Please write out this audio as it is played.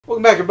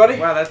Welcome back, everybody.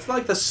 Wow, that's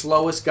like the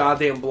slowest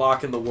goddamn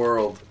block in the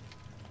world.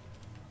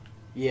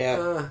 Yeah.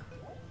 Well,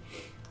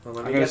 let I'm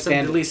me going to get some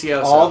stand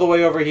delicioso. all the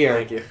way over here.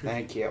 Thank you.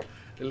 Thank you.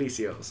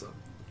 Delicioso.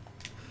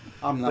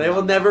 They They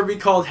will never be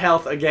called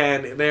health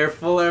again. They're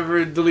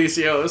forever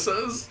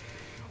deliciosos.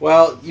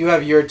 Well, you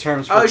have your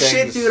terms for things.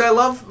 Shit, dude, I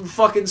love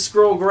fucking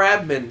Scroll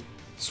Grabman.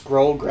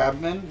 Scroll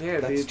Grabman? Yeah,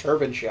 That's dude.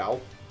 Turban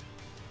Shell.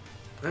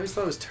 I always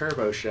thought it was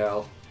Turbo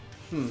Shell.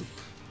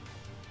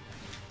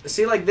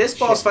 See, like, this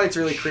boss fight's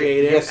really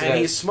creative, Yes, and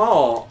he's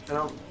small.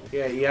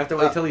 Yeah, you have to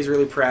wait till he's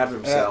really proud of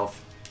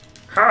himself.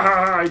 Ha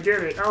ha ha, I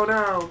did it. Oh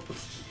no.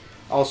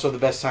 Also the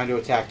best time to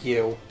attack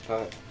you.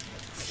 But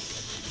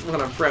When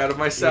I'm proud of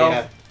myself.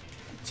 yeah.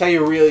 That's how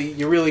you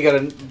really got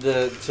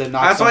to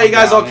knock. That's why you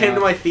guys all came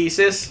to my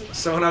thesis.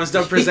 So when I was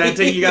done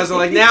presenting, you guys were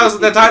like, now's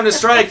the time to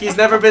strike. He's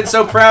never been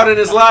so proud in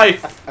his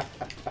life.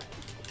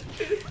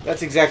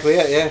 That's exactly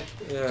it, yeah.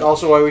 It's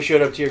also why we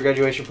showed up to your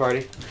graduation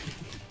party.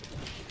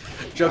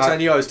 Joke's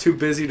on you, I was too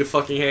busy to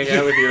fucking hang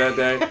out with you that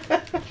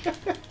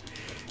day.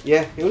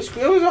 Yeah, it was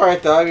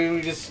alright though. I mean,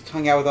 we just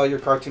hung out with all your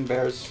cartoon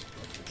bears.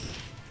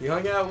 You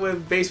hung out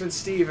with Basement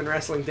Steve and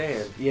Wrestling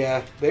Dan.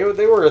 Yeah, they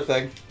were a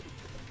thing.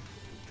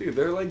 Dude,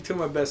 they're like two of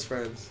my best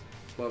friends.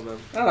 Love them.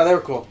 No, they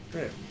were cool.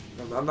 Yeah.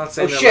 I'm not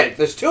saying Oh that shit, like,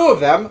 there's two of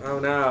them! oh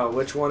no,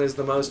 which one is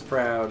the most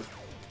proud?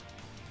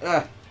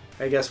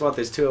 Hey, guess what?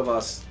 There's two of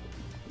us.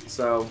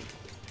 So...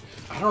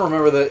 I don't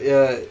remember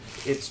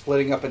it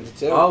splitting up into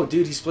two. Oh,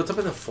 dude, he splits up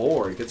into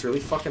four. It gets really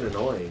fucking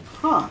annoying.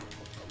 Huh.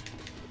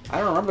 I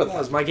don't remember that.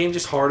 Is my game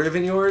just harder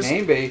than yours?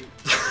 Maybe.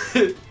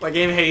 My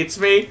game hates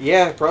me.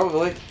 Yeah,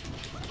 probably.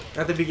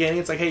 At the beginning,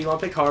 it's like, hey, you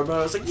want to pick hard mode?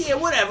 I was like, yeah,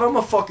 whatever. I'm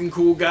a fucking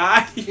cool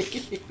guy.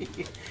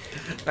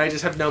 I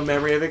just have no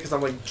memory of it because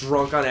I'm like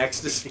drunk on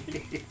ecstasy.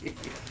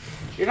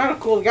 You're not a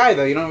cool guy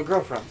though. You don't have a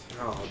girlfriend.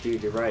 Oh,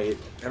 dude, you're right.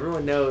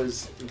 Everyone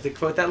knows. To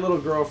quote that little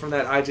girl from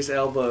that I Just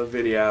Elba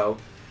video,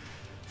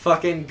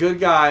 fucking good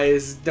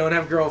guys don't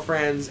have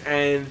girlfriends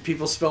and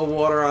people spill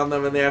water on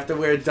them and they have to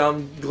wear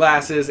dumb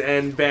glasses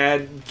and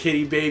bad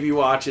kitty baby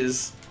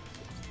watches.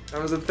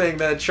 That was a thing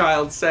that a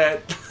child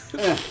said.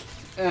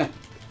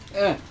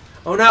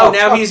 Oh no,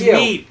 now he's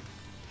meat.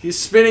 He's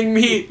spinning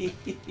meat.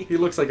 He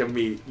looks like a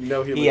meat. You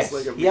know he looks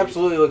like a meat. He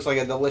absolutely looks like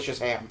a delicious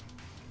ham.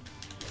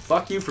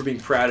 Fuck you for being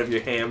proud of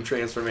your ham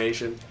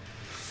transformation.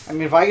 I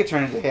mean, if I could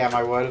turn into ham,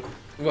 I would.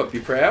 What, be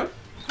proud?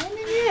 I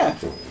mean, yeah.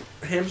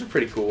 Hams are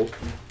pretty cool.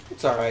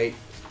 It's alright.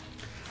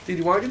 Dude,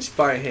 you want to just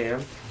buy a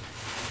ham?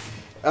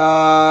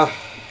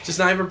 Just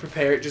not even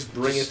prepare it, just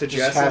bring it to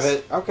just Justice. have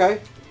it.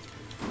 Okay.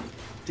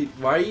 Dude,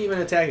 why are you even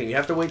attacking? You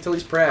have to wait till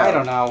he's proud. I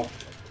don't know.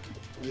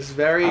 Just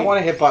very... I want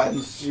to hit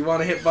buttons. You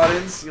want to hit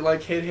buttons? You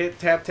like hit,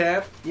 tap,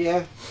 tap?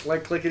 Yeah.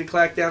 Like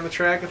clickety-clack down the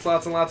track? It's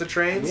lots and lots of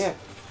trains? Yeah.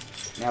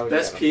 Now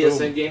Best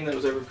PSN game that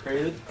was ever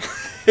created?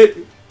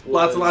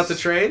 Lots and lots of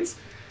trains?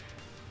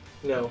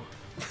 No.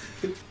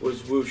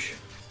 Was Whoosh.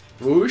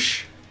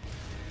 Whoosh?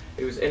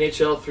 It was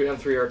NHL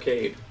 3-on-3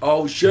 arcade.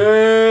 Oh,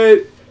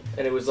 shit!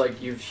 And it was like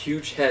you have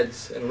huge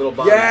heads and little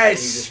bodies. Yes!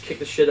 And you just kick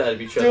the shit out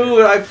of each other.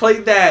 Dude, I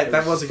played that. It That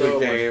was was a so good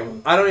much game.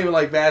 fun. I don't even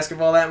like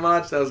basketball that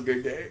much. That was a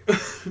good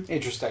game.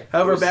 Interesting.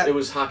 However, It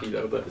was hockey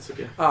though, but it's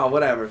okay. Oh,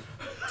 whatever.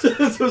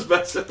 It was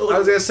basketball. I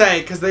was gonna say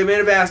because they made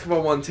a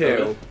basketball one too.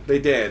 Okay. They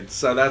did,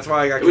 so that's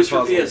why I got. It was for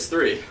confused.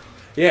 PS3,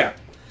 Yeah.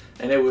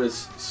 and it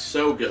was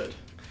so good.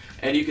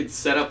 And you could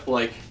set up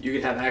like you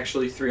could have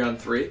actually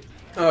 3-on-3.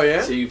 Oh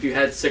yeah. So if you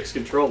had 6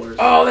 controllers,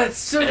 Oh, that's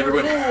so and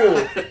everyone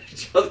cool. had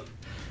each other,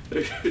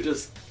 they would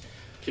just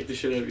kick the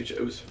shit out of each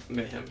other. It was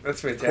mayhem.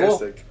 That's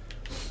fantastic.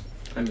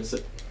 I miss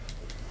it.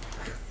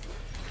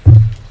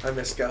 I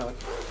miss God.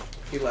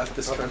 He left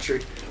this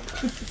country.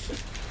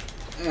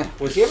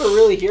 Was he ever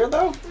really here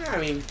though? Yeah, I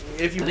mean,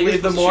 if you I think believe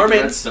it's the supposed to shoot red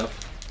Mormons. stuff.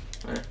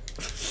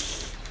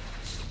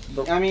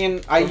 I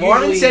mean, The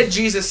Mormons said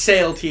Jesus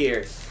sailed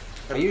here.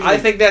 I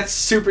think that's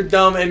super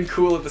dumb and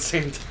cool at the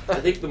same time. I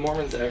think the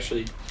Mormons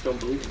actually don't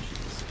believe in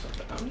Jesus or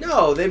something. I don't know.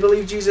 No, they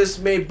believe Jesus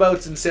made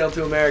boats and sailed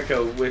to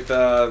America with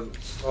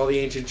all the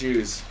ancient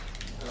Jews.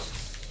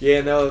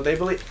 Yeah, no, they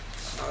believe...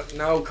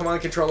 no, come on,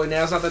 controller.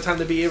 Now's not the time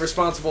to be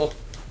irresponsible.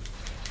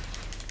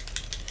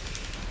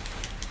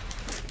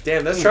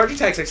 Damn, those charge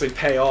attacks actually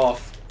pay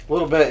off. A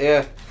little bit,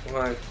 yeah.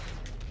 Why?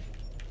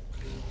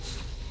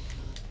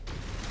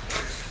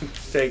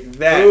 Take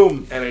that,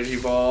 Boom. energy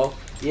ball.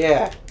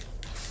 Yeah.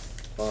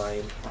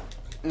 Fine.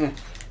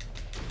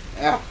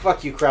 Ah,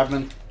 fuck you,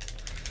 Crabman.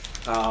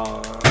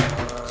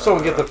 Uh,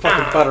 Someone get the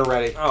fucking butter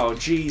ready. Oh,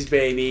 jeez,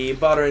 baby.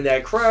 Butter in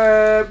that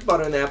crab.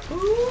 Butter in that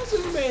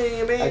pussy,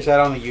 baby. Actually, I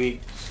don't think you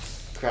eat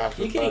crab.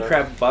 You with can butter. eat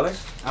crab with butter.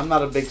 I'm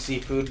not a big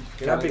seafood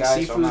You're not a kinda big guy,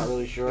 seafood. so I'm not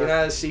really sure. You're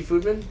not a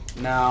seafood man?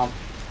 No.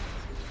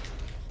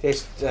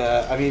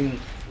 I mean,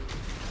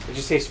 it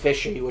just tastes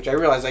fishy, which I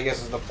realize I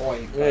guess is the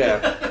point. but-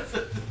 Yeah.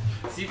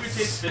 Seafood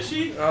tastes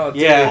fishy? Oh,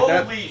 dude. Yeah.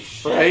 That, Holy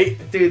shit.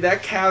 right? Dude,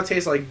 that cow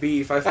tastes like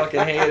beef. I fucking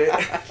hate it.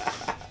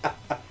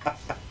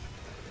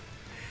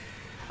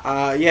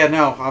 Yeah,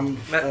 no, I'm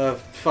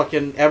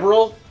fucking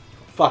Emerald.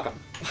 Fuck him.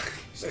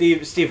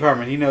 Steve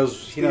Herman, he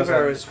knows how to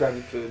Herman. describe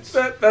the foods.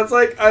 That's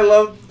like,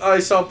 I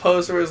saw a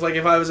post where it was like,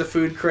 if I was a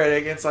food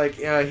critic, it's like,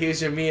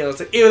 here's your meal. It's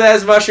like, ew, that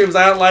has mushrooms,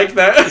 I don't like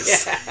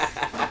those.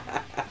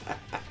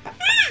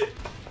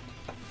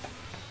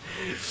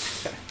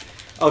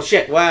 Oh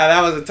shit! Wow,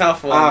 that was a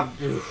tough one.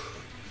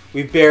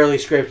 We barely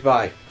scraped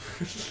by.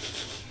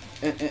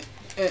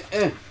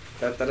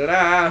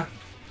 Da-da-da-da.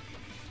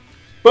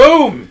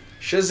 Boom!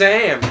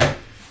 Shazam!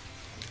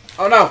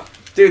 Oh no!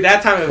 Dude,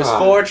 that time it was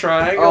 4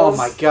 triangles. Oh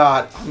my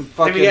god! I'm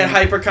fucking. Did we get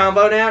hyper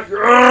combo now?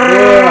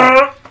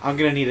 Yeah. I'm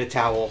gonna need a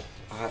towel.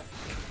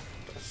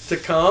 To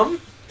come?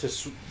 To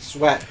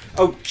sweat.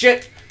 Oh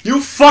shit! You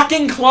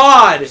fucking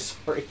Claude!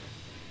 Sorry.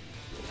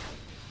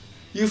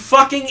 You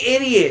fucking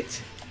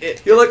idiot!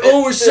 You're like,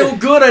 oh, we're so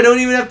good, I don't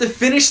even have to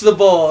finish the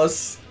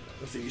boss.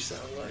 That's what you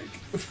sound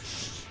like.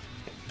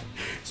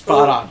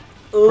 Spot on.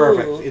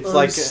 Perfect. It's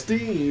like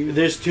Steve.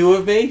 There's 2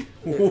 of me.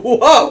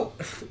 Whoa!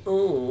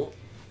 Oh,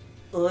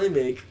 I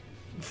make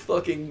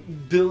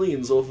fucking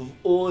billions off of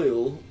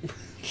oil.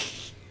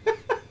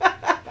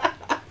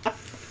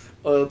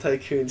 Oil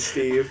tycoon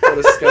Steve. What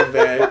a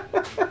scumbag.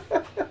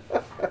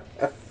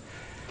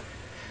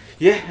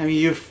 Yeah, I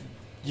mean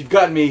you've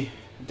gotten me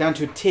down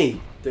to a T.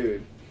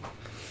 Dude.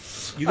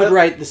 You could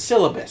write the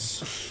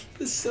syllabus.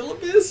 The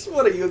syllabus?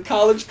 What are you, a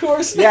college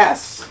course?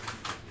 Yes.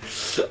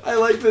 I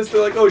like this.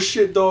 They're like, oh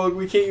shit, dog,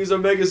 we can't use our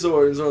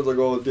Megazord. And someone's like,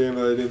 oh damn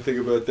it, I didn't think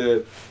about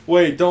that.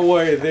 Wait, don't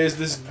worry, there's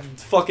this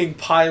fucking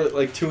pilot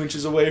like 2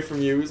 inches away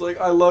from you. He's like,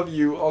 I love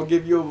you. I'll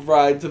give you a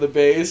ride to the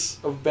base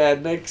of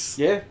Badniks.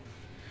 Yeah.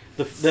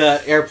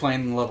 The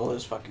airplane level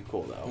is fucking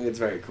cool though. It's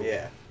very cool.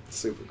 Yeah.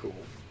 Super cool.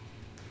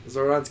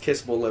 Zoran's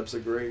kissable lips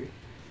agree.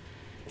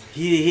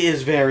 He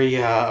is very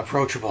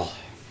approachable.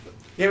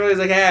 Yeah, but he's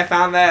like, hey, I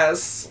found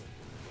this.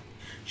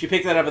 She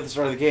picked that up at the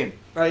start of the game.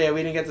 Oh yeah,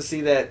 we didn't get to see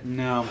that.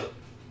 No.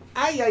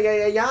 Ay, ay,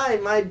 ay, ay, ay,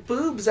 my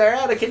boobs are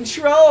out of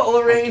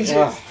control, Ranger.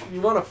 Ugh.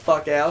 You want to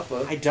fuck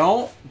Alpha. I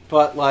don't,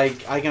 but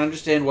like I can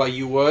understand why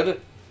you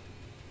would.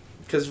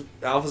 Because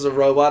Alpha's a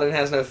robot and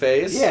has no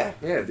face? Yeah.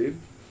 Yeah,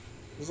 dude.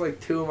 It's like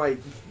 2 of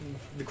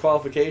the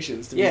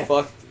qualifications to be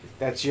fucked.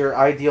 That's your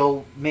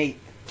ideal mate.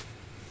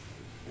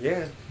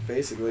 Yeah,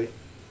 basically.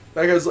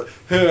 That guy's like,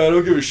 hey, I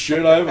don't give a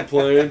shit, I have a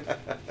plan.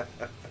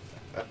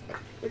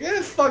 Like,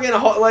 fucking,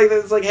 like,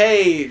 it's like,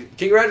 hey,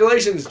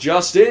 congratulations,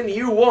 Justin,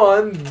 you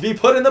won. Be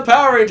put in the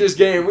Power Rangers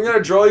game. We're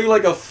gonna draw you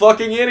like a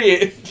fucking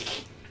idiot.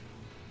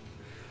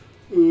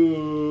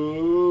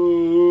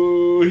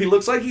 Ooh, he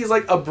looks like he's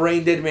like a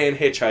brain dead man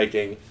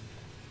hitchhiking.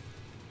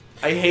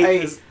 I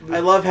hate this.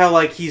 I love how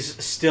like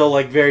he's still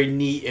like very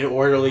neat and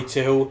orderly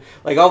too.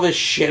 Like all this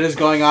shit is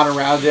going on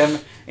around him,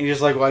 and he's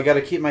just like, well, I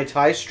gotta keep my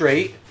tie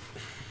straight.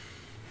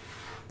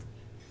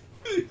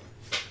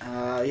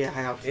 Yeah,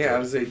 high altitude. Yeah, I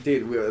was like,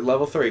 dude, we're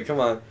level 3,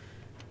 come on.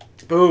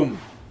 Boom.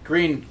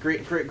 Great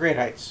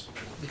heights.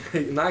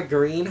 Not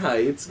green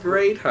heights,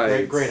 great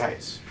heights. Great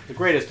heights. The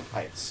greatest of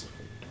heights.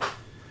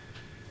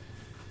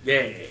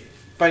 Yay.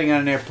 Fighting on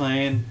an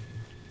airplane.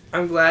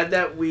 I'm glad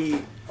that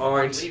we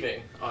aren't... I'm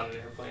leaving on an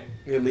airplane.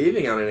 You're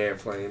leaving on an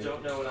airplane.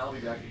 Don't know when I'll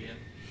be back again.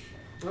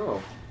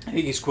 Oh. I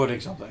think he's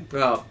quoting something.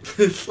 Oh.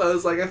 I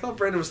was like, I thought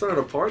Brandon was throwing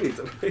a party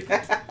tonight.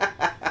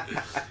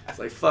 It's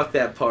like, fuck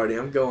that party,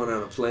 I'm going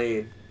on a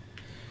plane.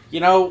 You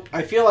know,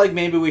 I feel like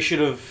maybe we should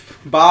have...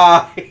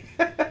 Bye!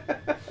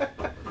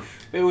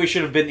 Maybe we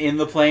should have been in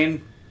the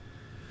plane.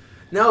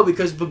 No,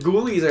 because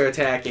Bagoolies are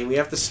attacking. We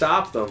have to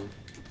stop them.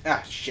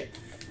 Ah, shit.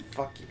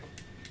 Fuck you.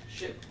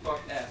 Shit,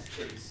 fuck, ass,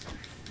 titties.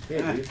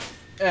 Yeah, dude.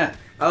 Yeah.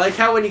 I like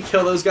how when you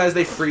kill those guys,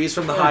 they freeze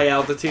from the high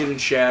altitude and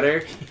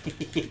shatter.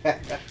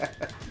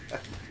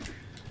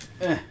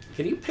 Yeah.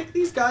 Can you pick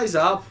these guys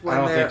up when I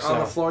don't they're think so.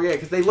 on the floor? Yeah,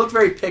 because they look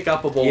very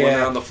pick-upable when Yeah.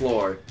 they're on the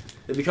floor.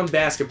 They become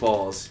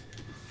basketballs.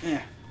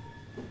 Yeah.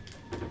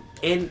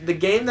 In the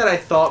game that I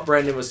thought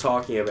Brendan was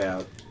talking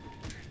about,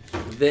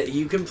 that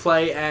you can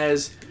play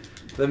as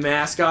the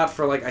mascot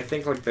for, like, I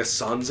think, like, the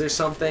Suns or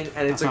something,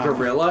 and it's a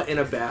gorilla in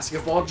a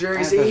basketball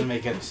jersey. That doesn't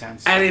make any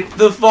sense. And it's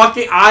the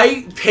fucking...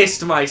 I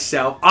pissed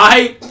myself.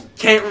 I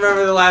can't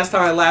remember the last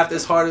time I laughed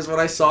as hard as when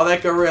I saw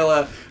that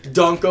gorilla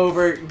dunk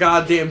over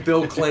goddamn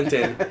Bill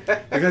Clinton.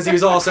 Because he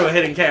was also a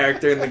hidden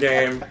character in the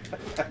game.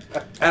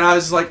 And I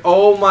was like,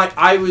 oh my...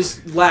 I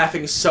was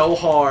laughing so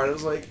hard. I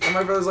was like... And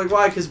my brother's like,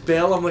 why? Because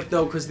Bill? I'm like,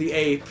 no, because the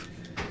ape.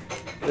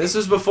 And this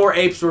was before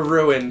apes were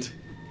ruined.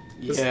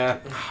 Yeah.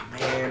 Oh,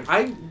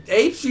 man.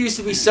 Apes used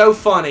to be so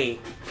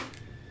funny.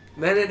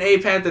 Then an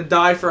ape had to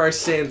die for our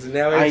sins, and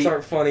now apes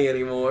aren't funny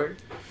anymore.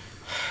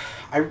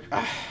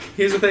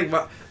 Here's the thing.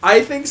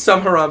 I think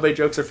some Harambe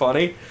jokes are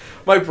funny.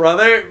 My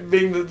brother,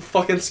 being the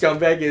fucking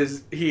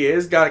scumbag he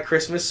is, got a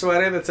Christmas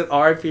sweater that said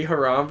R.I.P.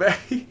 Harambe.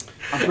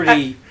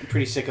 I'm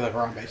pretty sick of the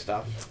Harambe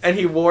stuff. And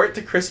he wore it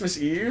to Christmas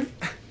Eve.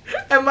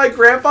 And my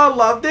grandpa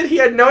loved it. He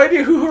had no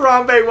idea who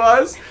Harambe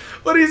was.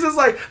 But he's just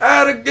like,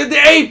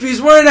 the ape,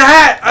 he's wearing a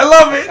hat. I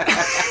love it.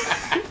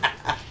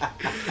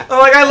 I'm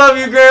like, I love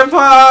you,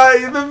 Grandpa.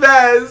 You're the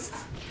best.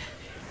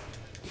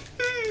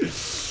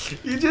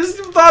 You just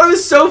thought it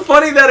was so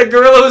funny that a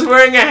gorilla was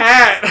wearing a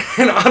hat.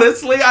 And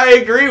honestly, I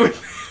agree with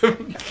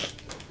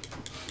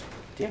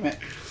Damn it.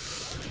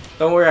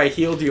 Don't worry, I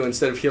healed you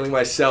instead of healing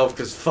myself,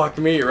 because fuck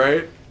me,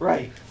 right?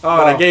 Right.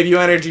 Oh, and I gave you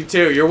energy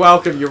too. You're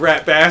welcome, you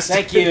rat bastard.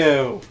 Thank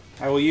you.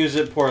 I will use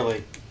it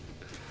poorly.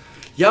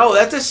 Yo,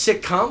 that's a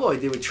sick combo I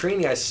did with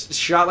Trini. I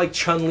shot like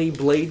Chun-Li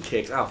blade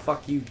kicks. Oh,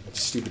 fuck you,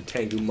 stupid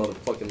Tengu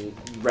motherfucking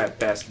rat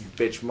bastard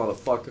bitch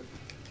motherfucker.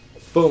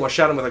 Boom, I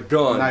shot him with a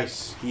gun.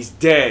 Nice. He's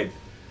dead.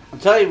 I'm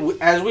telling you,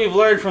 as we've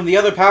learned from the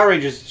other Power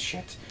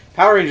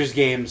Rangers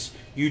games,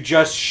 you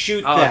just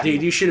shoot them. Oh,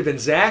 dude, you should have been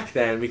Zack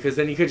then, because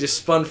then you could just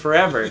spun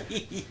forever.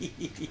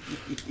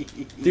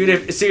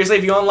 Dude, seriously,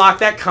 if you unlock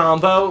that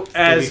combo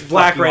as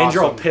Black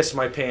Ranger, awesome. I'll piss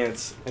my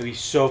pants. That'd be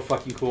so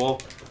fucking cool.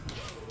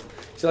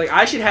 So, like,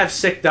 I should have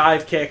sick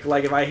dive kick.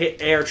 Like, if I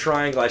hit air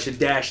triangle, I should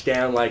dash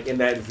down, like, in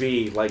that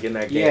V, like, in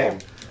that game. Yeah.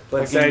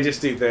 But instead, I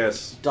just do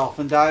this.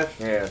 Dolphin dive.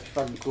 Yeah.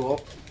 Fucking cool.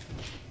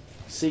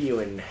 See you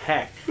in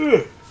heck.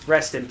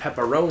 Rest in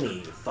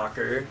pepperoni,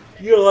 fucker.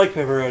 You don't like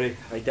pepperoni.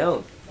 I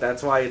don't.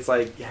 That's why it's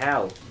like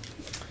hell.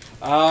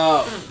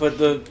 But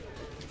the...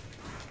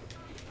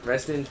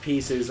 Rest in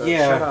pieces.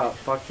 Yeah. Shut up.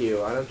 Fuck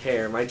you. I don't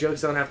care. My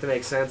jokes don't have to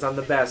make sense. I'm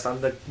the best. I'm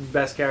the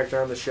best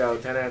character on the show.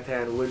 10 out of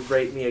 10. Would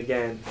rate me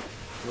again.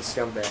 I'm a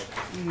scumbag.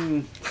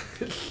 Mm,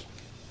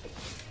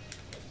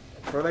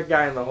 Throw that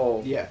guy in the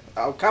hole. yeah.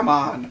 Oh, come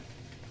on.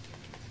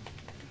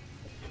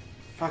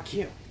 Fuck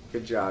you.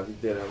 Good job. You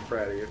did it. I'm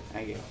proud of you.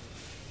 Thank you.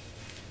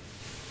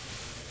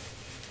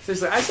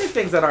 Seriously, I say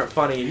things that aren't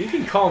funny, and you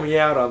can call me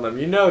out on them.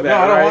 You know that, No,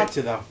 I don't right? want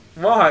to, though.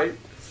 Why?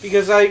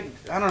 Because I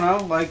don't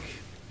know, like...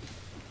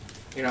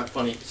 You're not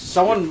funny.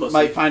 Someone You pussy.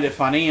 might find it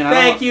funny, and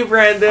Thank you,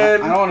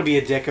 Brendan. I don't want to be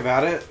a dick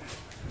about it.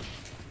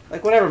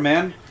 Like, whatever,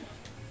 man.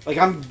 Like,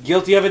 I'm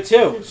guilty of it,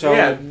 too. So,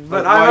 yeah, like,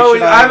 but why I'm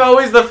should I-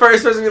 always the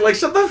first person to be like,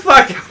 shut the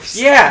fuck up.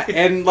 Yeah,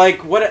 and,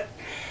 like, what...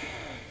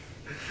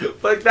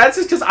 Like, that's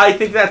just because I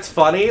think that's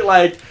funny.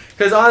 Like,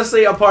 because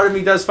honestly, a part of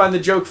me does find the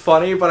joke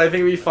funny, but I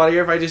think it'd be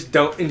funnier if I just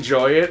don't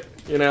enjoy it,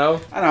 you know?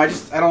 I don't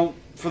know, I don't...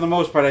 For the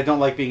most part, I don't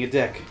like being a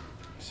dick.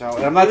 So,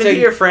 and I'm not Even saying...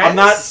 to your friends? I'm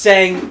not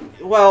saying...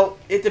 Well,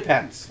 it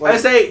depends. Like, I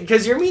say,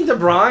 because you're mean to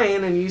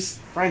Brian, and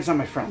Brian's not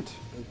my friend.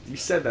 you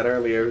said that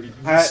earlier.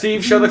 Uh,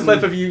 Steve, show the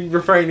clip of you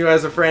referring to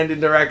as a friend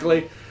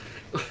indirectly.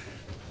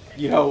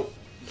 You know...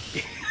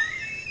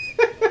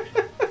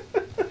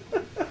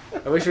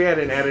 I wish we had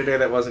an editor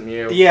that wasn't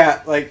you.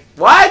 Yeah, like...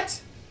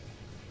 What?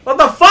 What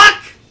the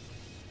fuck?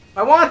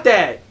 I want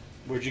that.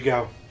 Where'd you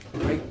go?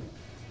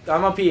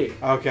 I'm up here.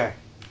 Okay.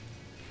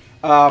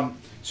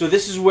 So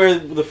this is where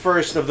the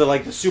first of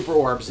the super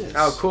orbs is.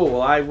 Oh, cool.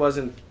 Well, I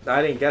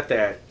didn't get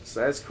that, so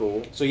that's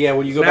cool. So yeah,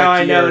 when you go Now back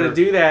to I know your... to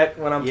do that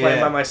when I'm playing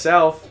Yeah. by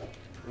myself.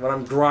 When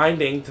I'm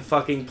grinding to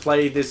fucking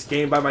play this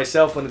game by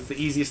myself when it's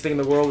the easiest thing in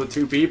the world with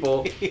 2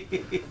 people.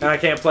 And I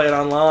can't play it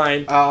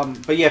online.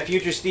 But yeah,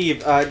 Future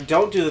Steve,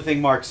 don't do the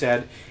thing Mark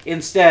said.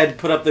 Instead,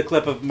 put up the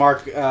clip of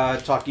Mark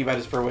talking about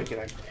his fur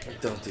awakening.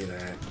 Don't do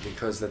that,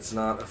 because that's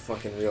not a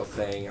fucking real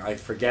thing. I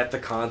forget the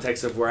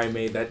context of where I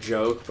made that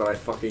joke, but I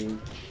fucking...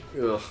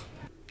 Ugh.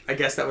 I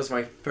guess that was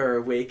my fur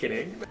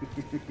awakening.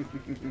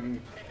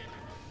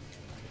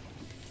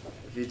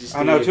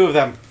 Oh no, 2 of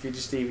them. Future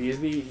Steve, use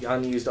the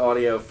unused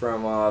audio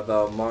from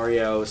the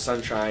Mario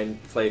Sunshine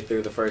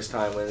playthrough the first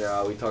time when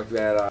we talked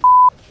about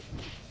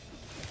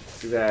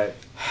do that.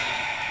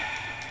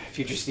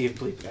 Future Steve,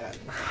 bleep that.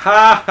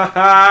 Ha ha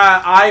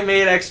ha! I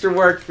made extra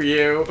work for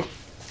you.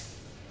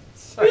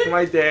 Suck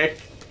my dick.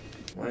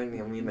 I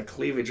mean the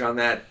cleavage on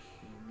that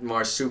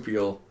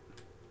marsupial.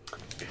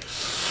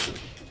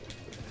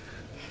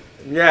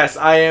 Yes,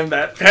 I am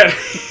that petty.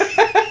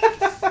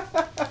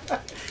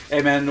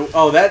 Hey man,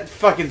 oh that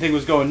fucking thing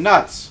was going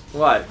nuts.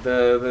 What?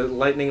 The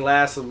lightning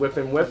lass of Whip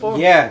and Whipple?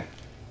 Yeah.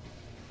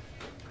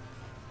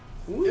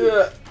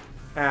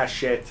 Ah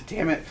shit.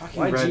 Damn it,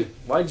 fucking red.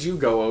 Why'd you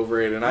go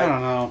over it and I don't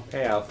know.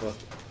 Hey Alpha.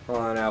 Hold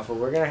on, Alpha.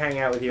 We're gonna hang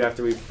out with you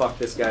after we fuck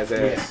this guy's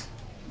ass.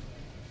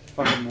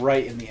 Fucking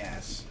right in the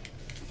ass.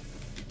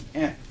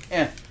 Yeah.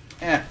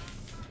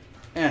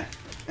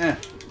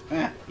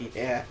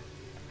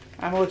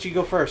 I'm gonna let you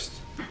go first.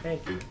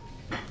 Thank you.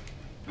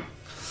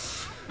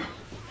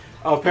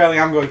 Oh, apparently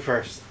I'm going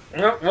first.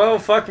 Well,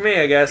 fuck me,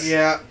 I guess.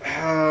 Yeah.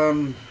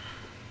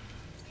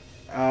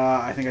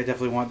 I think I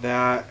definitely want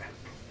that.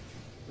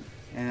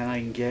 And I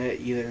can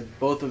get either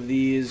both of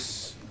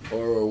these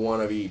Or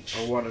one of each.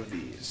 or one of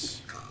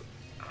these.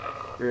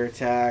 Rear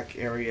attack,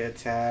 area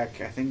attack.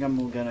 I think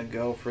I'm gonna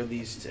go for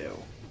these 2.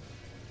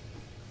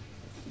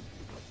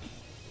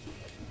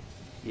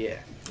 Yeah.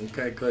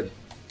 Okay, good.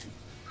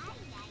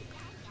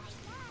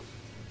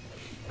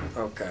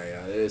 Okay,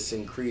 this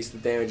increase the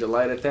damage of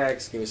light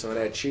attacks. Give me some of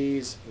that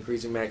cheese.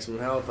 Increasing maximum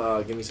health.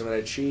 Give me some of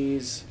that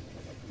cheese.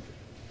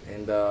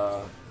 And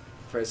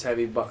press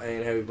heavy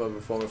button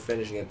before a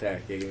finishing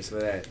attack. Yeah, give me some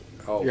of that.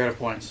 Oh, You're out of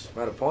points.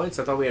 I'm out of points?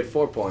 I thought we had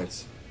 4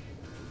 points.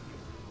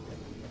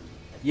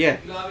 Yeah.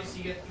 You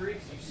obviously get 3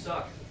 because you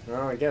suck.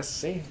 Oh, I guess.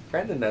 See,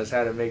 Brendan knows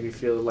how to make me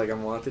feel like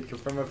I'm wanted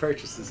for my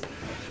purchases.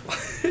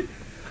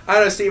 I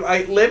don't know, Steve.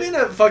 I live in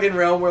a fucking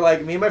realm where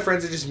like me and my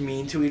friends are just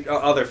mean to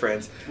other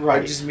friends.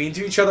 Right. Are just mean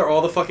to each other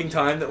all the fucking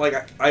time. That like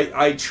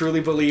I truly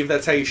believe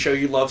that's how you show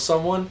you love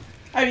someone.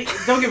 I mean,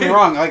 don't get me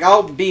wrong. Like,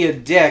 I'll be a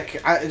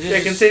dick. Yeah,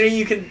 considering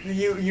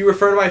you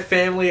refer to my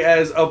family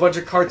as a bunch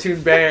of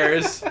cartoon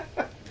bears.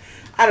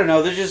 I don't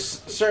know. There's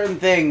just certain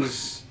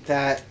things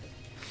that,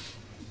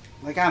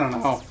 like, I don't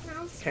know.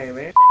 Okay,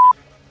 man.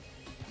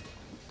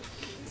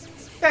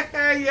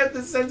 You have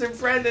to censor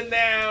Brendan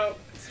now.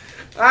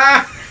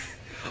 Ah!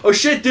 Oh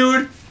shit,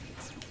 dude!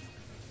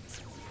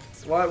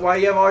 Why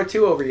you have R2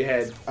 over your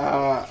head?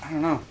 I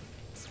don't know.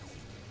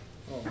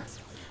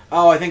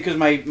 Oh, I think because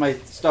my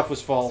stuff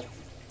was full.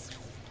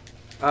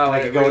 Oh,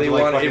 it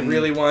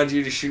really wanted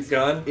you to shoot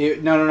gun?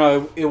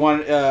 No. It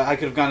wanted. I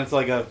could have gone into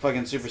like a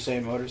fucking Super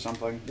Saiyan mode or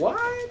something. What?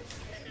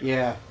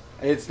 Yeah,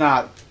 it's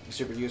not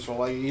super useful.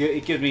 Like,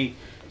 it gives me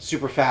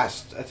super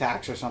fast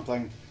attacks or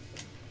something.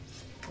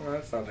 Oh,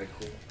 that's not that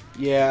cool.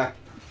 Yeah.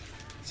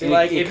 See,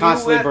 like, it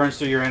constantly burns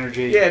through your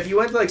energy. Yeah, if you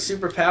went to like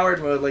super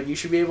powered mode, like you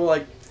should be able to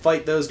like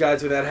fight those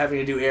guys without having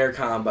to do air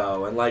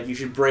combo, and like you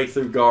should break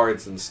through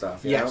guards and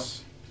stuff. You know?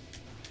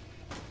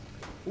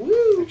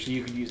 Woo! Actually,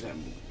 you could use that.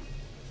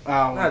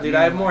 Oh, no, dude,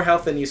 I have more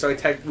health than you, so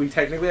we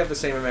technically have the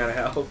same amount of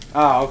health.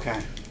 Oh, okay.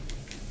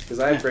 Because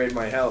I upgrade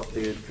my health,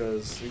 dude.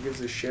 Because who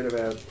gives a shit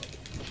about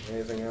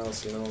anything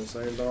else? You know what I'm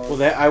saying, dog?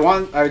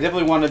 Well, I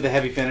definitely wanted the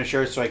heavy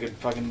finisher so I could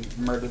fucking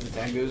murder the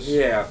Tengus.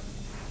 Yeah,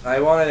 I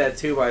wanted that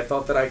too, but I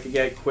thought that I could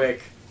get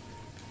quick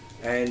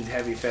and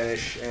heavy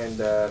finish and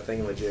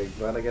thingamajig,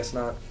 but I guess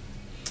not.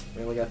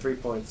 I only got 3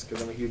 points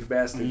because I'm a huge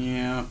bastard.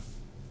 Yeah.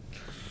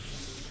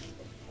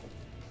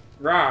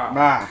 Rah.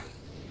 Bah.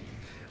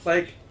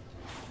 Like,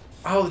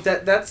 oh,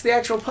 that's the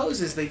actual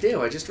poses they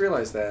do. I just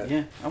realized that.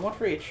 Yeah, I want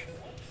for each.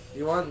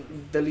 You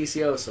want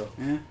delicioso.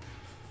 Yeah.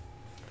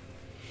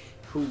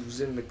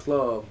 Who's in the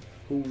club?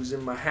 Who's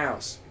in my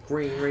house?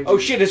 Green Ranger. Oh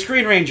shit, it's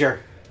Green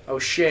Ranger. Oh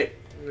shit.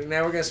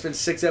 Now we're gonna spend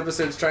 6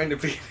 episodes trying to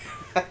beat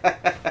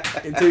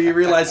until you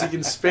realize you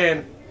can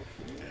spin.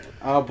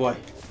 Oh boy.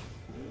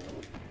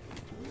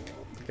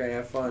 Okay,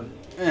 have fun.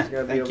 You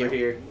gotta be Thank over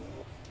you.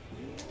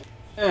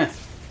 here.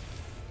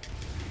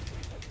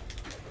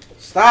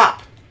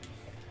 Stop!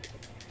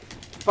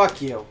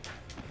 Fuck you.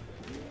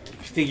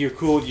 If you think you're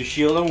cool with your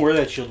shield, I'm gonna wear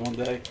that shield one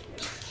day.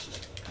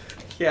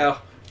 Yeah,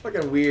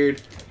 fucking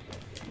weird.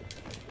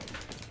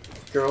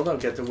 Girl don't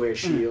get to wear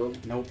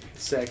shield. Nope.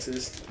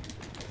 Sexist.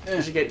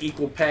 You should get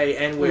equal pay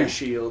and wear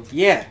shield.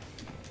 Yeah.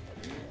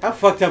 How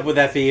fucked up would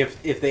that be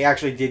if they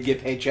actually did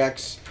get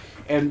paychecks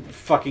and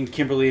fucking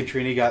Kimberly and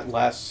Trini got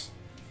less?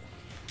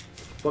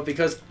 But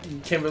because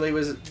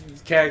Kimberly's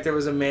character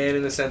was a man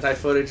in the Sentai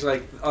footage,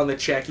 like on the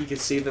check, you could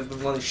see that the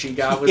one she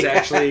got was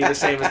actually the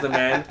same as the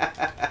man.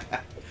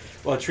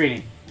 Well,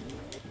 Trini.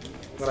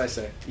 What'd I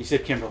say? You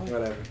said Kimberly.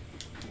 Whatever.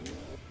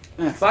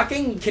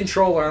 Fucking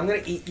controller, I'm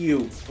gonna eat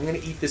you. I'm gonna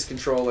eat this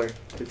controller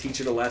to teach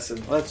it a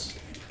lesson. Let's,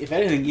 if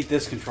anything, eat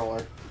this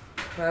controller.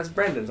 No, that's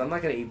Brendan's. I'm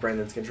not gonna eat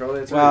Brendan's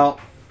controller. It's well,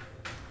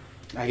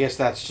 I guess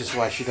that's just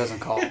why she doesn't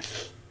call.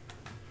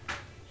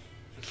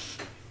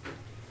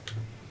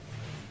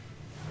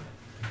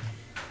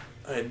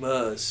 I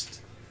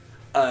must.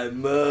 I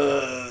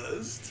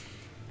must.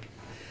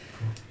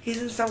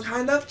 He's in some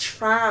kind of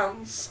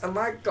trance. Oh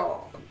my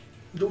god.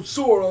 No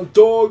Sauron,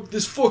 dog.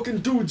 This fucking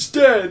dude's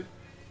dead.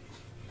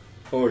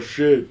 Oh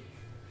shit.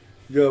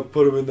 You gotta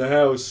put him in the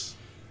house.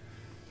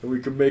 And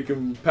we can make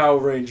him Power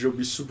Ranger. It'll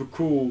be super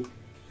cool.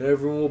 And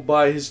everyone will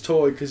buy his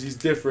toy because he's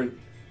different.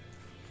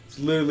 It's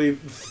literally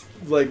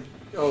like,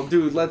 oh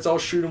dude, let's all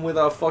shoot him with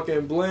our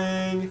fucking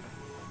bling.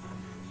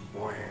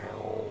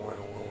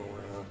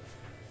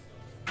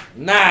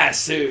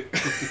 Nice, dude.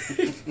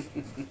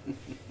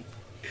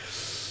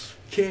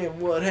 Kim,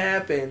 what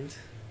happened?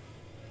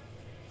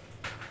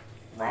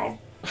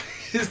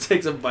 He just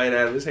takes a bite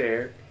out of his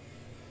hair.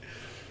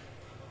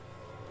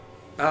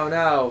 Oh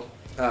no.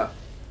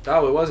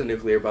 Oh, it was a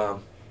nuclear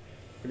bomb.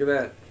 Look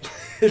at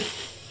that.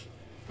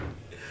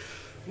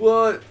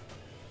 What?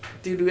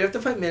 Dude, do we have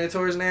to fight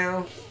Minotaurs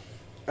now?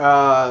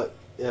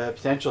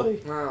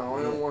 Potentially. No,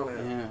 I don't want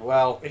to. Yeah,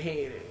 well. I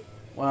hate it.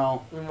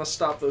 Well. We must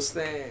stop those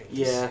things.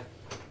 Yeah.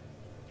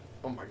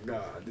 Oh my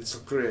god, it's so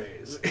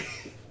crazy.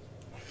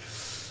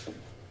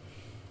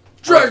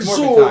 Dragon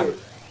Sword!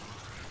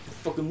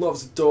 Fucking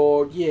loves a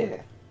dog.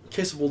 Yeah.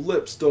 Kissable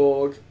lips,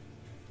 dog.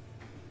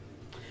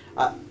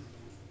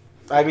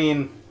 I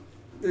mean...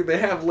 Dude, they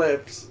have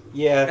lips.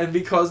 Yeah. And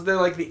because they're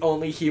like the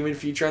only human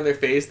feature on their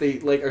face, they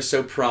like are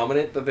so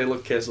prominent that they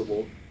look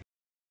kissable.